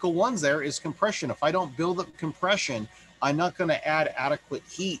critical ones there is compression. If I don't build up compression, I'm not going to add adequate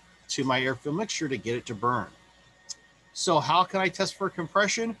heat to my air-fuel mixture to get it to burn. So how can I test for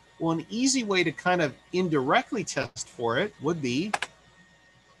compression? Well, an easy way to kind of indirectly test for it would be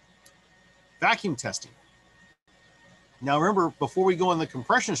vacuum testing. Now, remember, before we go on the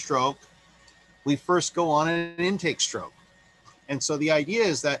compression stroke, we first go on an intake stroke. And so the idea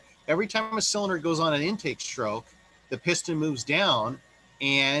is that every time a cylinder goes on an intake stroke, the piston moves down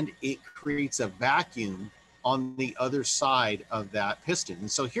and it creates a vacuum on the other side of that piston.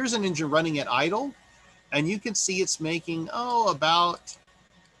 And so here's an engine running at idle, and you can see it's making, about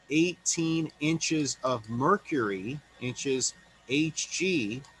 18 inches of mercury, inches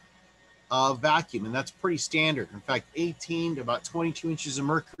Hg, of vacuum. And that's pretty standard. In fact, 18 to about 22 inches of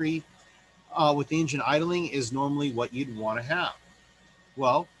mercury with the engine idling is normally what you'd want to have.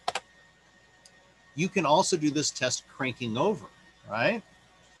 Well, you can also do this test cranking over, right?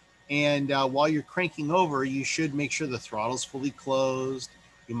 And while you're cranking over, you should make sure the throttle's fully closed.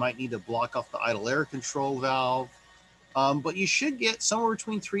 You might need to block off the idle air control valve. But you should get somewhere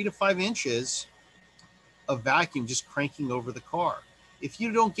between 3 to 5 inches of vacuum just cranking over the car. If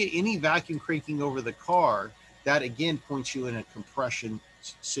you don't get any vacuum cranking over the car, that again points you in a compression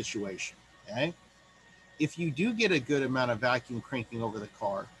situation, okay? If you do get a good amount of vacuum cranking over the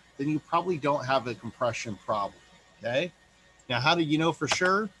car, then you probably don't have a compression problem, okay? Now, how do you know for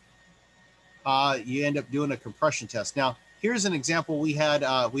sure? You end up doing a compression test. Now, here's an example. We had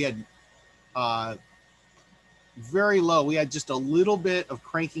very low. We had just a little bit of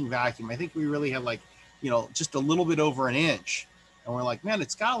cranking vacuum. I think we really had like, just a little bit over an inch. And we're like, man,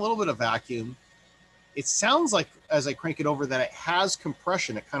 it's got a little bit of vacuum. It sounds like as I crank it over that it has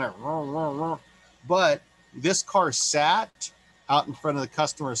compression. It kind of, but this car sat out in front of the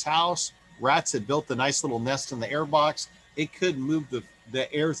customer's house. Rats had built a nice little nest in the airbox. It could move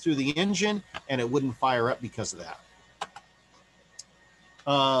the air through the engine and it wouldn't fire up because of that.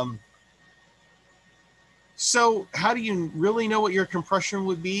 So how do you really know what your compression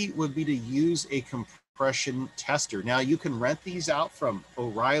would be? Would be to use a compression tester. Now you can rent these out from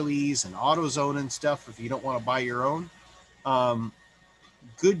O'Reilly's and AutoZone and stuff if you don't want to buy your own.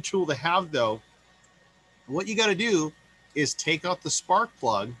 Good tool to have though. What you got to do is take out the spark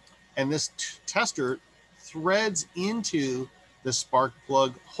plug, and this tester threads into the spark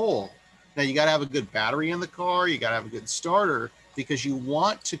plug hole. Now you got to have a good battery in the car. You got to have a good starter, because you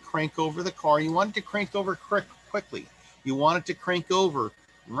want to crank over the car. You want it to crank over quickly. You want it to crank over.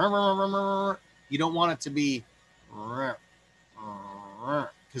 You don't want it to be,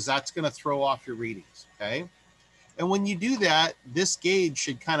 because that's going to throw off your readings, okay? And when you do that, this gauge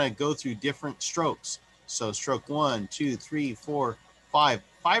should kind of go through different strokes. So stroke 1, 2, 3, 4, 5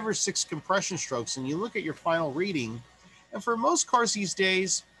 or 6 compression strokes, and you look at your final reading. And for most cars these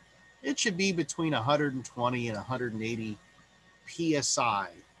days, it should be between 120 and 180 PSI.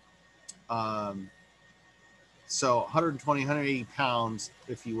 So 120, 180 pounds,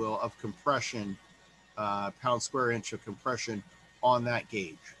 if you will, of compression, pound square inch of compression on that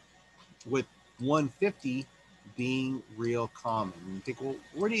gauge, with 150 being real common. And you think, well,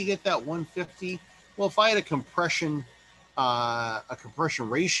 where do you get that 150? Well, if I had a compression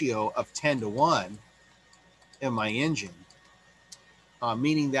ratio of 10 to 1 in my engine,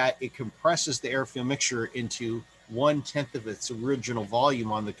 meaning that it compresses the air-fuel mixture into 1/10 of its original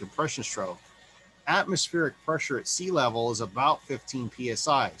volume on the compression stroke, atmospheric pressure at sea level is about 15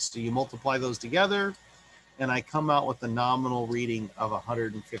 PSI. So you multiply those together, and I come out with a nominal reading of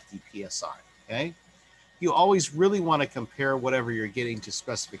 150 PSI, okay? You always really want to compare whatever you're getting to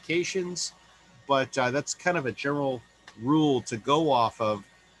specifications, but that's kind of a general rule to go off of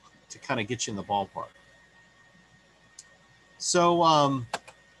to kind of get you in the ballpark. So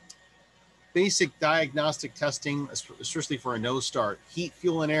basic diagnostic testing, especially for a nose start: heat,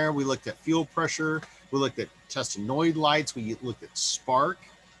 fuel, and air. We looked at fuel pressure. We looked at testanoid lights. We looked at spark.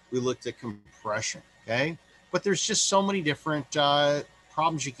 We looked at compression, okay? But there's just so many different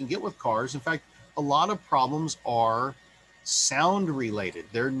problems you can get with cars. In fact, a lot of problems are sound related.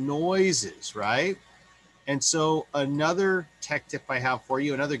 They're noises, right? And so another tech tip I have for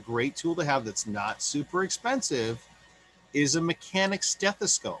you, another great tool to have that's not super expensive, is a mechanic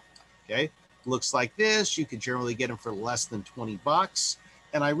stethoscope, okay? Looks like this. You can generally get them for less than 20 bucks.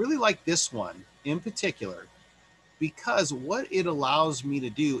 And I really like this one in particular because what it allows me to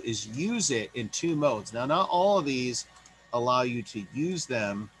do is use it in 2 modes. Now, not all of these allow you to use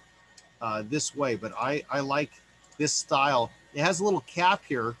them this way, but I like this style. It has a little cap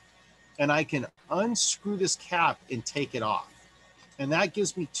here, and I can unscrew this cap and take it off. And that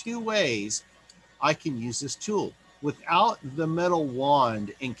gives me 2 ways I can use this tool. Without the metal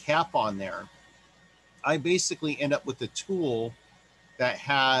wand and cap on there, I basically end up with a tool that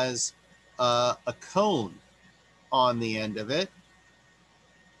has a cone on the end of it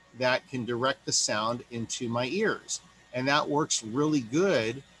that can direct the sound into my ears. And that works really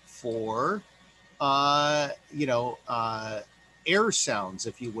good for, air sounds,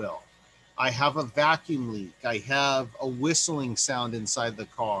 if you will. I have a vacuum leak. I have a whistling sound inside the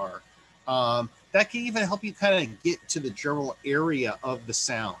car. That can even help you kind of get to the general area of the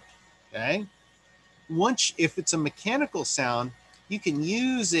sound. Okay. Once, if it's a mechanical sound, you can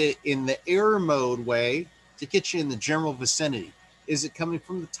use it in the error mode way to get you in the general vicinity. Is it coming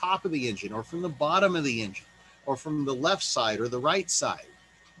from the top of the engine or from the bottom of the engine or from the left side or the right side?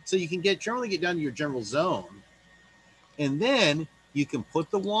 So you can generally get down to your general zone. And then you can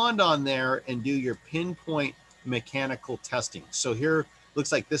put the wand on there and do your pinpoint mechanical testing. So here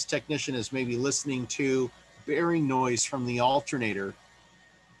looks like this technician is maybe listening to bearing noise from the alternator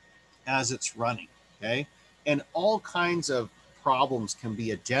as it's running, okay? And all kinds of problems can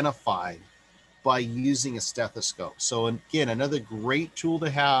be identified by using a stethoscope. So again, another great tool to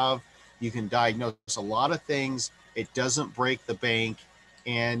have. You can diagnose a lot of things. It doesn't break the bank.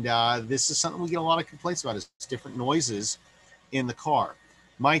 And this is something we get a lot of complaints about, is different noises in the car.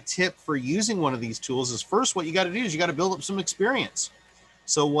 My tip for using one of these tools is, first, what you got to do is you got to build up some experience.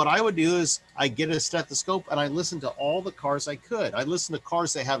 So what I would do is I get a stethoscope and I listen to all the cars I could. I listen to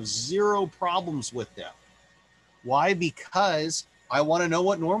cars that have zero problems with them. Why? Because I want to know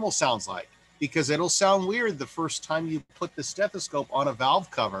what normal sounds like, because it'll sound weird the first time you put the stethoscope on a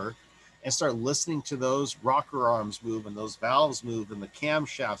valve cover and start listening to those rocker arms move and those valves move and the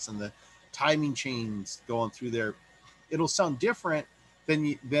camshafts and the timing chains going through there. It'll sound different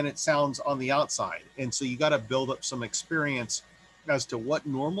than it sounds on the outside. And so you got to build up some experience as to what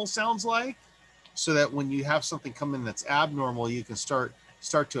normal sounds like, so that when you have something come in that's abnormal, you can start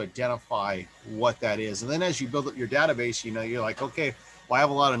to identify what that is. And then as you build up your database, you know, you're like, okay, well, I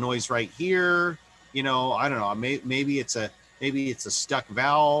have a lot of noise right here. You know, I don't know, maybe it's a stuck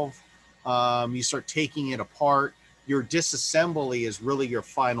valve. You start taking it apart. Your disassembly is really your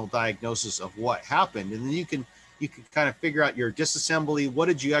final diagnosis of what happened. And then you can kind of figure out your disassembly. What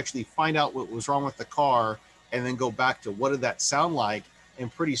did you actually find out what was wrong with the car? And then go back to, what did that sound like?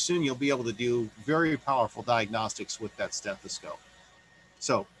 And pretty soon you'll be able to do very powerful diagnostics with that stethoscope.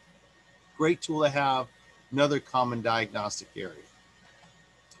 So great tool to have, another common diagnostic area.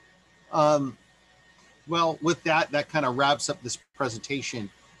 Well, with that kind of wraps up this presentation.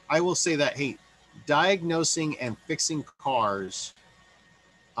 I will say that, hey, diagnosing and fixing cars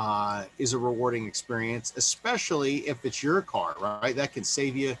is a rewarding experience, especially if it's your car, right? That can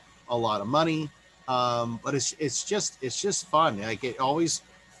save you a lot of money. But it's just fun. Like, it always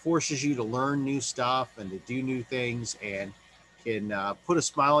forces you to learn new stuff and to do new things, and can put a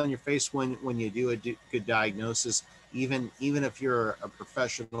smile on your face when you do a good diagnosis. Even if you're a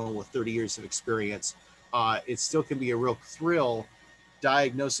professional with 30 years of experience, it still can be a real thrill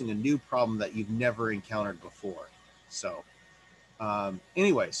diagnosing a new problem that you've never encountered before. So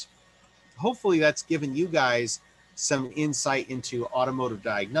anyways, hopefully that's given you guys some insight into automotive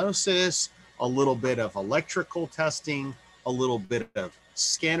diagnosis, a little bit of electrical testing, a little bit of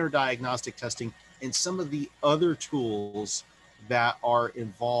scanner diagnostic testing, and some of the other tools that are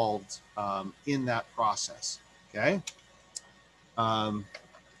involved in that process. Okay.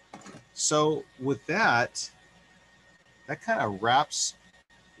 So with that kind of wraps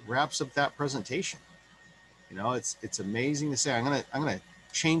up that presentation. You know, it's amazing to say. I'm gonna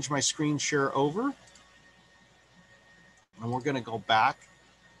change my screen share over, and we're gonna go back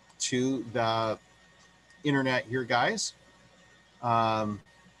to the internet here, guys, and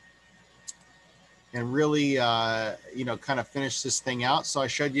really, you know, kind of finish this thing out. So I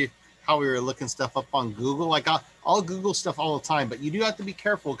showed you how we were looking stuff up on Google. Like, I'll Google stuff all the time, but you do have to be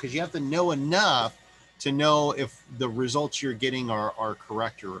careful, because you have to know enough to know if the results you're getting are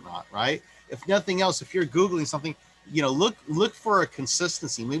correct or not, right? If nothing else, if you're Googling something, you know, look for a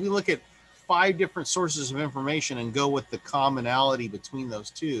consistency. Maybe look at 5 different sources of information and go with the commonality between those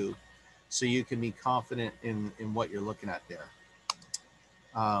two, so you can be confident in what you're looking at there.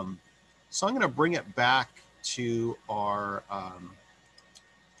 So I'm going to bring it back to our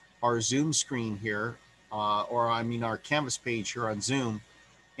Zoom screen here, or I mean our Canvas page here on Zoom.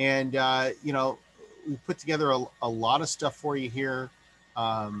 And, you know, we put together a lot of stuff for you here.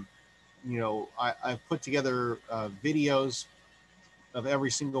 You know, I've put together videos of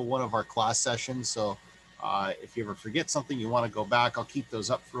every single one of our class sessions. So if you ever forget something, you want to go back, I'll keep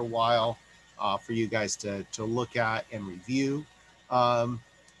those up for a while for you guys to look at and review.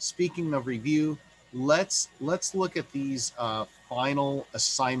 Speaking of review, let's look at these final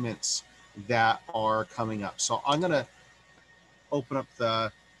assignments that are coming up. So I'm going to open up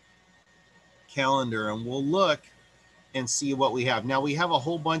the calendar and we'll look and see what we have. Now we have a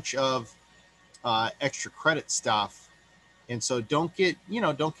whole bunch of extra credit stuff. And so don't get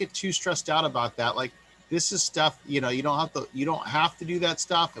too stressed out about that. Like, This is stuff, you don't have to do that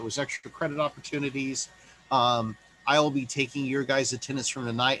stuff. It was extra credit opportunities. I will be taking your guys' attendance from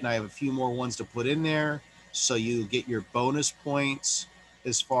tonight, and I have a few more ones to put in there. So you get your bonus points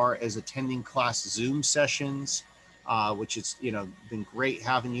as far as attending class Zoom sessions, which is, been great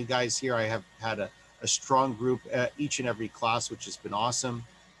having you guys here. I have had a strong group at each and every class, which has been awesome.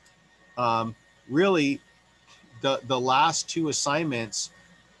 Really, the last two assignments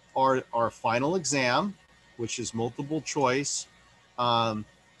are our final exam, which is multiple choice, and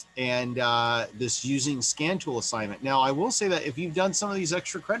this using scan tool assignment. Now, I will say that if you've done some of these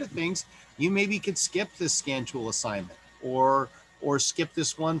extra credit things, you maybe could skip this scan tool assignment or skip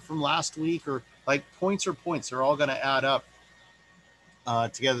this one from last week, or like points are points. They're all going to add up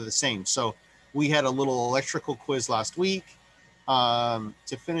together the same. So we had a little electrical quiz last week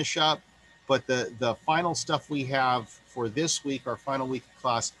to finish up, but the final stuff we have for this week, our final week of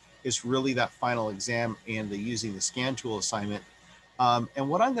class, is really that final exam and the using the scan tool assignment. And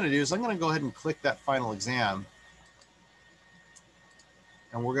what I'm going to do is I'm going to go ahead and click that final exam,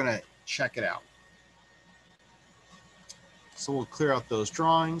 and we're going to check it out. So we'll clear out those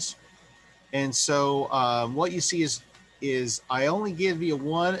drawings. And so what you see is I only give you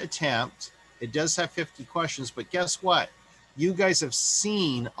one attempt. It does have 50 questions, but guess what? You guys have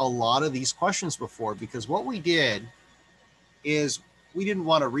seen a lot of these questions before, because what we did is we didn't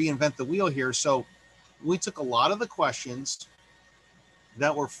want to reinvent the wheel here. So we took a lot of the questions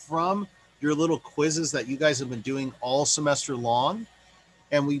that were from your little quizzes that you guys have been doing all semester long,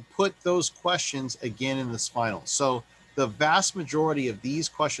 and we put those questions again in this final. So the vast majority of these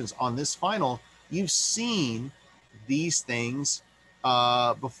questions on this final, you've seen these things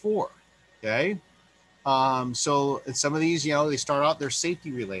before, okay? So some of these, they start out, they're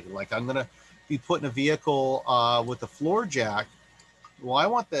safety related. Like I'm gonna be putting a vehicle with a floor jack. Well, I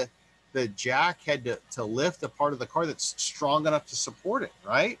want the jack head to lift a part of the car that's strong enough to support it,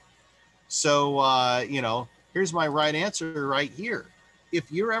 right? So, here's my right answer right here.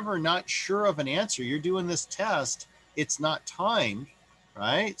 If you're ever not sure of an answer, you're doing this test, it's not timed,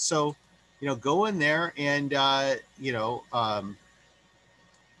 right? So, go in there and, go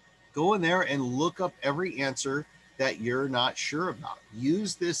in there and look up every answer that you're not sure about.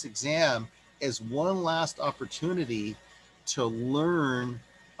 Use this exam as one last opportunity to learn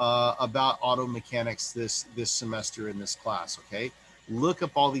about auto mechanics this semester in this class, okay? Look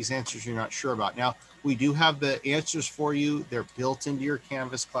up all these answers you're not sure about. Now, we do have the answers for you. They're built into your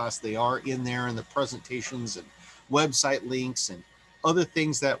Canvas class. They are in there in the presentations and website links and other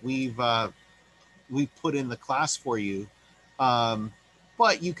things that we've put in the class for you.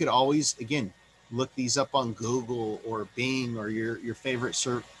 But you could always, again, look these up on Google or Bing or your favorite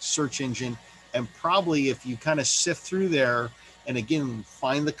search engine. And probably if you kind of sift through there and again,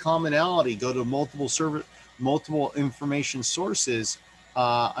 find the commonality, go to multiple information sources,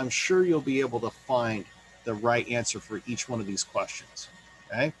 I'm sure you'll be able to find the right answer for each one of these questions,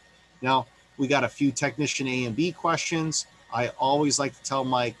 okay? Now, we got a few technician A and B questions. I always like to tell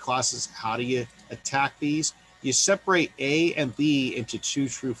my classes, how do you attack these? You separate A and B into two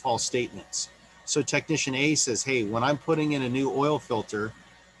true false statements. So technician A says, hey, when I'm putting in a new oil filter,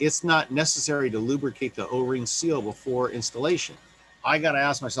 it's not necessary to lubricate the O-ring seal before installation. I got to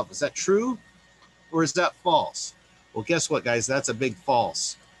ask myself, is that true or is that false? Well, guess what, guys? That's a big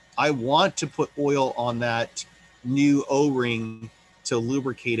false. I want to put oil on that new O-ring to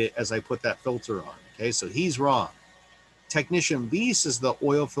lubricate it as I put that filter on. Okay, so he's wrong. Technician B says the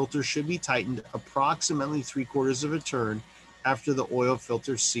oil filter should be tightened approximately 3/4 of a turn after the oil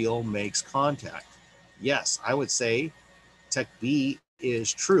filter seal makes contact. Yes, I would say Tech B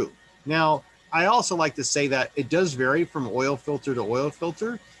is true. Now, I also like to say that it does vary from oil filter to oil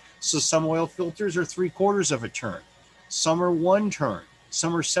filter. So some oil filters are 3/4 of a turn. Some are 1 turn.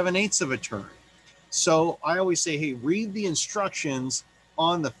 Some are 7/8 of a turn. So I always say, hey, read the instructions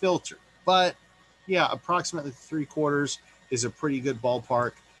on the filter. But yeah, approximately 3/4 is a pretty good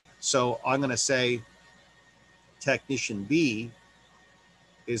ballpark. So I'm going to say technician B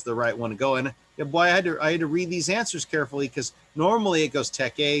is the right one to go. And yeah, boy, I had to read these answers carefully because normally it goes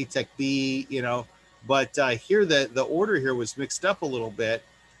tech A, tech B, but here the order here was mixed up a little bit.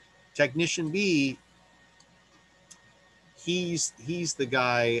 Technician B, he's the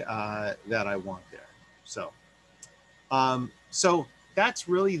guy that I want there. So that's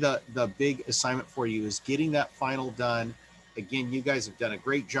really the big assignment for you, is getting that final done. Again, you guys have done a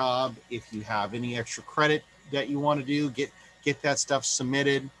great job. If you have any extra credit that you want to do, get that stuff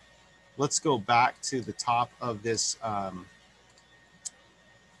submitted. Let's go back to the top of this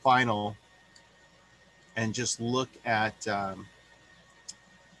final and just look at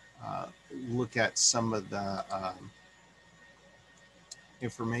look at some of the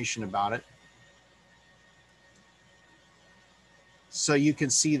information about it. So you can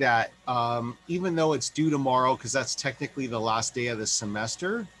see that even though it's due tomorrow, because that's technically the last day of the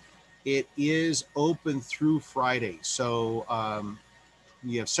semester, it is open through Friday. So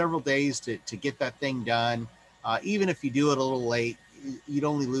you have several days to get that thing done. Even if you do it a little late, you'd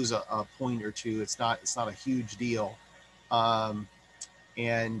only lose a point or two. It's not a huge deal. And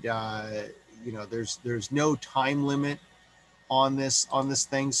you know, there's no time limit on this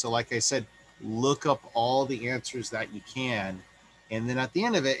thing. So like I said, look up all the answers that you can, and then at the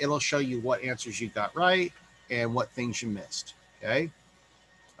end of it, it'll show you what answers you got right and what things you missed. Okay.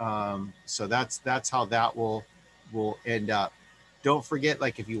 So that's how that will end up. Don't forget,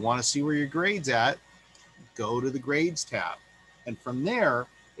 like, if you want to see where your grade's at, go to the grades tab, and from there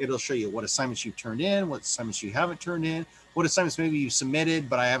it'll show you what assignments you've turned in, what assignments you haven't turned in, what assignments maybe you submitted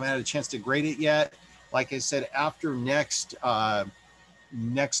but I haven't had a chance to grade it yet. Like I said, after next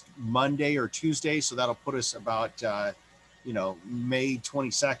Monday or Tuesday, so that'll put us about you know, May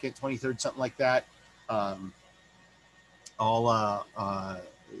 22nd, 23rd, something like that. I'll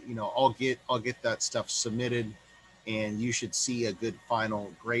you know, I'll get that stuff submitted, and you should see a good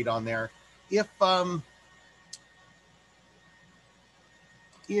final grade on there. If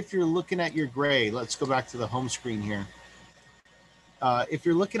you're looking at your grade, let's go back to the home screen here. If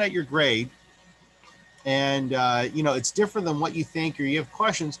you're looking at your grade and you know, it's different than what you think, or you have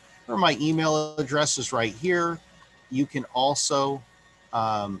questions, or my email address is right here. You can also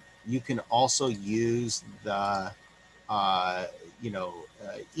use the you know,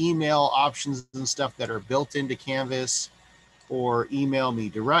 email options and stuff that are built into Canvas, or email me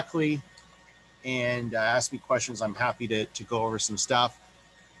directly and ask me questions. I'm happy to go over some stuff.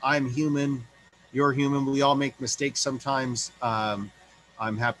 I'm human, you're human, we all make mistakes sometimes. I'm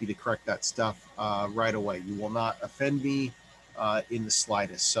happy to correct that stuff right away. You will not offend me in the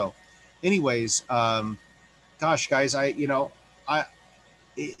slightest. So anyways, gosh, guys,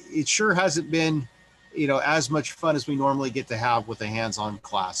 it sure hasn't been, you know, as much fun as we normally get to have with a hands-on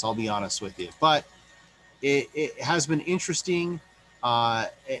class, I'll be honest with you, but it has been interesting.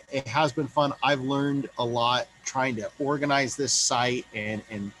 It has been fun. I've learned a lot trying to organize this site and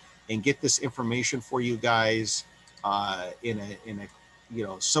get this information for you guys in a you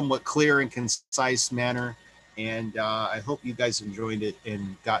know, somewhat clear and concise manner. And I hope you guys enjoyed it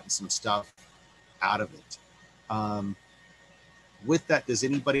and gotten some stuff out of it. With that, does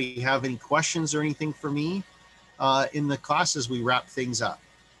anybody have any questions or anything for me in the class as we wrap things up?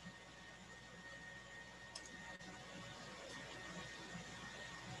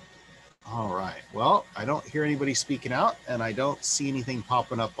 All right. Well, I don't hear anybody speaking out, and I don't see anything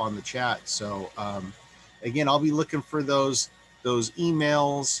popping up on the chat. So again, I'll be looking for those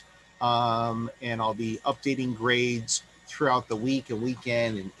emails, and I'll be updating grades throughout the week and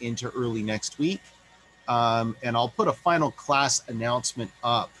weekend and into early next week. And I'll put a final class announcement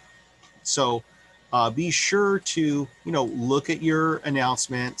up. So be sure to, you know, look at your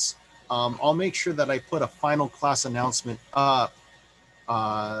announcements. I'll make sure that I put a final class announcement up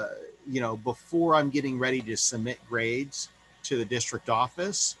you know, before I'm getting ready to submit grades to the district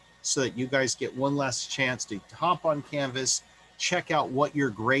office, so that you guys get one last chance to hop on Canvas, check out what your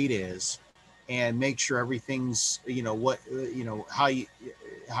grade is, and make sure everything's, you know, what you know, how you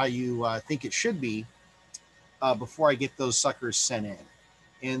think it should be before I get those suckers sent in.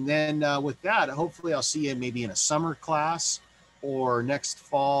 And then with that, hopefully I'll see you maybe in a summer class or next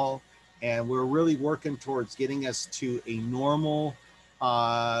fall. And we're really working towards getting us to a normal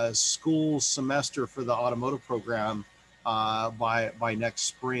school semester for the automotive program by next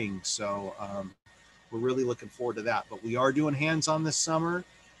spring. So we're really looking forward to that. But we are doing hands-on this summer,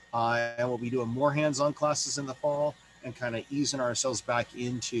 and we'll be doing more hands-on classes in the fall, and kind of easing ourselves back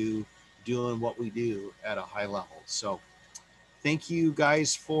into doing what we do at a high level. So thank you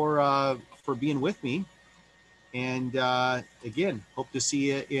guys for being with me. And again, hope to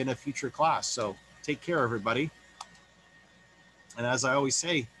see you in a future class. So take care, everybody. And as I always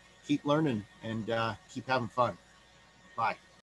say, keep learning and keep having fun. Bye.